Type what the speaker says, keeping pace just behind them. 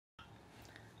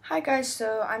Hi guys,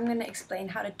 so I'm going to explain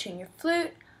how to tune your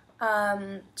flute.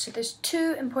 So there's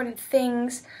two important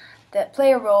things that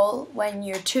play a role when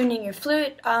you're tuning your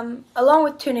flute, along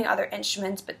with tuning other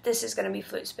instruments, but this is going to be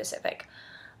flute specific.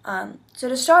 So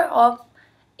to start off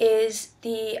is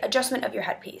the adjustment of your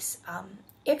headpiece.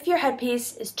 If your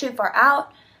headpiece is too far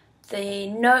out, the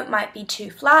note might be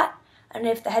too flat, and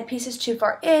if the headpiece is too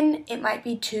far in, it might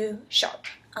be too sharp.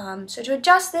 So to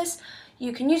adjust this,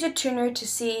 you can use a tuner to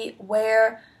see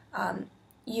where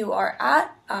you are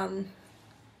at,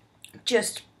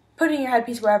 just putting your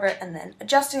headpiece wherever and then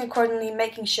adjusting accordingly,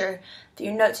 making sure that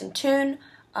your note's in tune.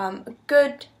 You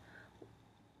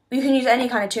can use any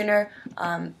kind of tuner.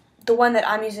 The one that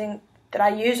I'm using, that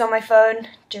I use on my phone,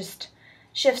 just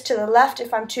shifts to the left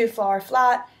if I'm too far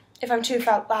flat, if I'm too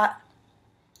flat,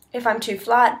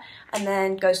 and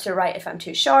then goes to the right if I'm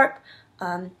too sharp.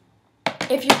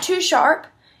 If you're too sharp,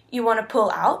 you want to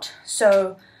pull out.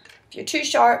 So if you're too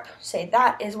sharp, say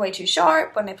that is way too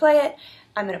sharp. When I play it,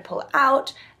 I'm going to pull it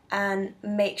out and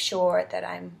make sure that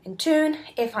I'm in tune.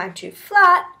 If I'm too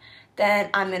flat, then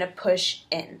I'm going to push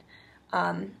in.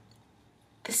 The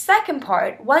second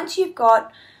part, once you've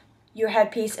got your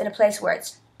headpiece in a place where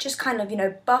it's just kind of,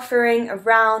 buffering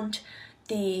around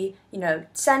the,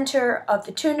 center of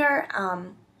the tuner,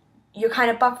 you're kind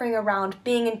of buffering around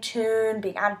being in tune,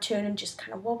 being out of tune, and just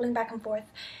kind of wobbling back and forth,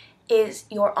 is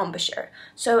your embouchure.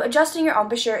 So adjusting your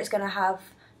embouchure is going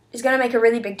to make a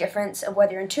really big difference of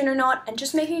whether you're in tune or not, and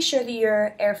just making sure that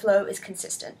your airflow is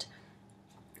consistent.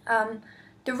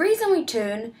 The reason we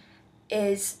tune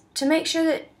is to make sure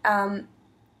that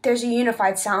there's a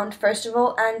unified sound, first of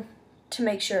all, and to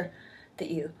make sure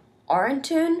that you are in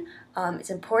tune. It's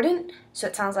important, so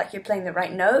it sounds like you're playing the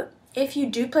right note. If you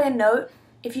do play a note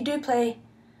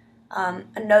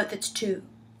that's too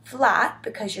flat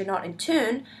because you're not in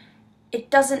tune, it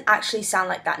doesn't actually sound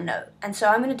like that note. And so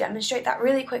I'm going to demonstrate that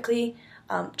really quickly,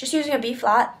 just using a B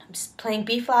flat. I'm just playing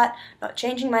B flat, not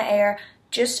changing my air,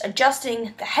 just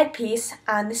adjusting the headpiece,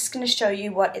 and this is going to show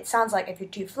you what it sounds like if you're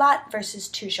too flat versus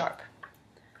too sharp.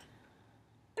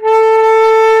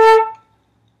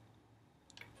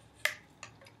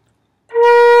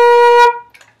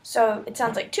 So it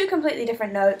sounds like two completely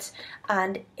different notes,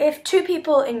 and if two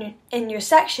people in your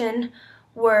section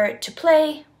were to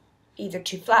play either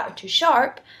too flat or too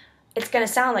sharp, it's going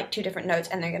to sound like two different notes,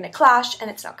 and they're going to clash,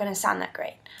 and it's not going to sound that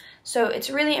great. So it's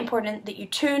really important that you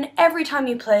tune every time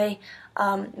you play.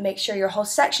 Make sure your whole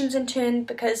section's in tune,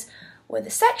 because with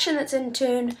a section that's in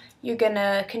tune, you're going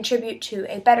to contribute to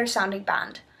a better sounding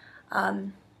band.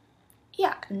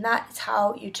 Yeah, and that is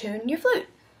how you tune your flute.